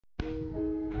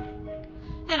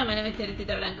Hello, my name is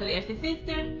Synesthesia Blanco, the Artsy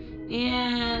sister,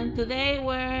 and today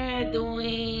we're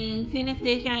doing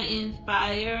Synesthesia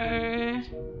inspired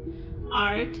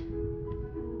art,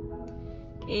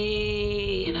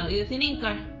 using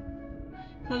inker.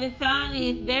 So the song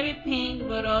is very pink,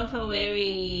 but also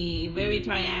very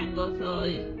triangle. So,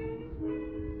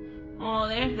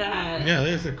 there's that. Yeah,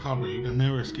 there's a cover. You can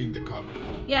never escape the cover.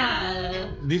 Yeah.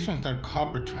 These ones are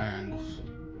copper triangles.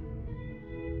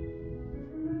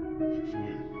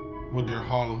 But they're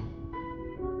hollow.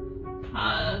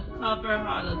 Copper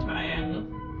hollow triangle.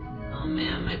 Oh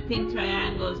man, my pink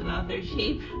triangles lost their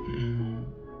shape.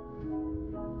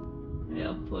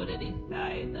 I'll put it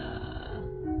inside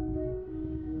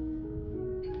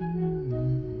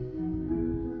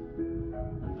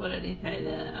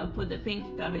I'll put the pink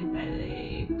stuff inside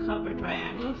the copper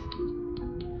triangles.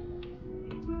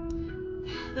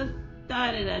 Let's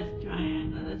start it as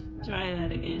triangle. Let's try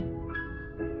that again.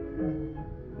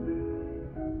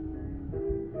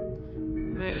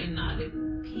 Very naughty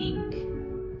pink.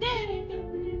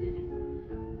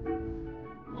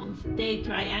 Won't stay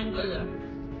triangular.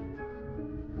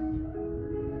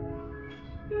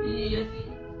 Yes.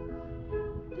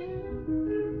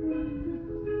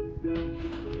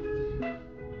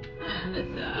 And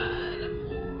let's add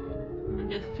more.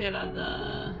 Just fill out the.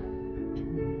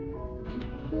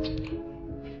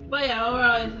 But yeah,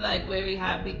 overall it's like very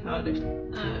happy colors.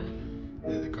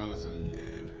 Yeah, the colors are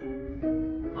good.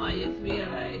 Oh, I just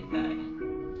realized that.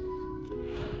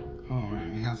 Oh,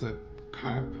 and it has a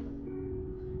cap.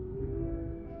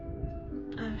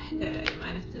 Good, I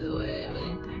might have to do it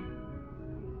within time.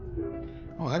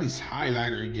 Oh, that is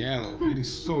highlighter yellow. It is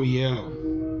so yellow.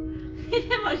 It's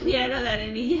so much yellow that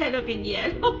any yellow can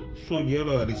yellow. So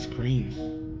yellow that it screams.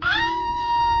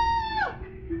 Ah!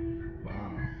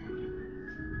 Wow.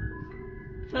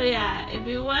 So yeah, if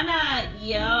you wanna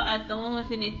yell at someone with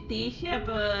synesthesia,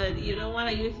 but you don't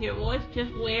wanna use your voice,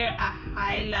 just wear a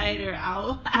highlighter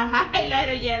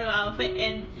yellow outfit,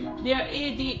 and their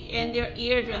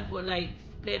eardrums will like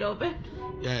split open.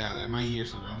 Yeah, my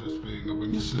ears are just splitting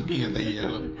open just looking at the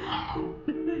yellow. Wow.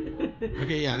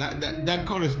 Okay, yeah, that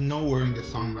color is nowhere in the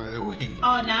song, by the way.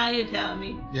 Oh, now you tell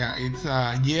me. Yeah, it's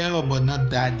yellow, but not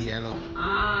that yellow.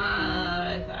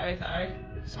 Sorry.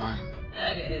 It's fine.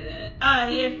 Okay,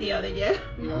 here's the other yellow.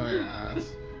 Oh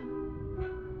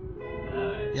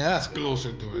yeah, that's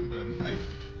closer to it, but like.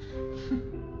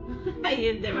 I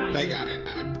used the wrong. Like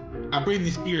a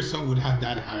Britney Spears song would have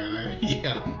that highlighter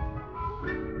yellow.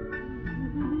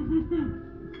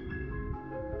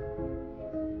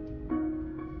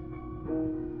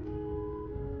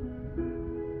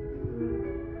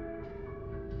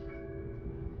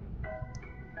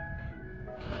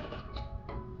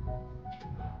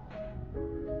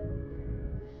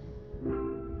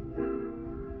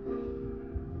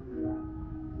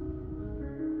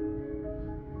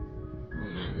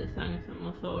 The song is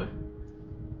almost over.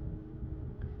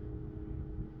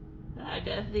 I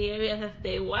guess the area that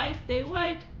stay white.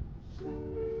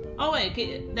 Oh wait,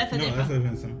 that's a different. No, that's a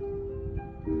different song.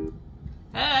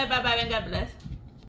 Alright, bye and God bless.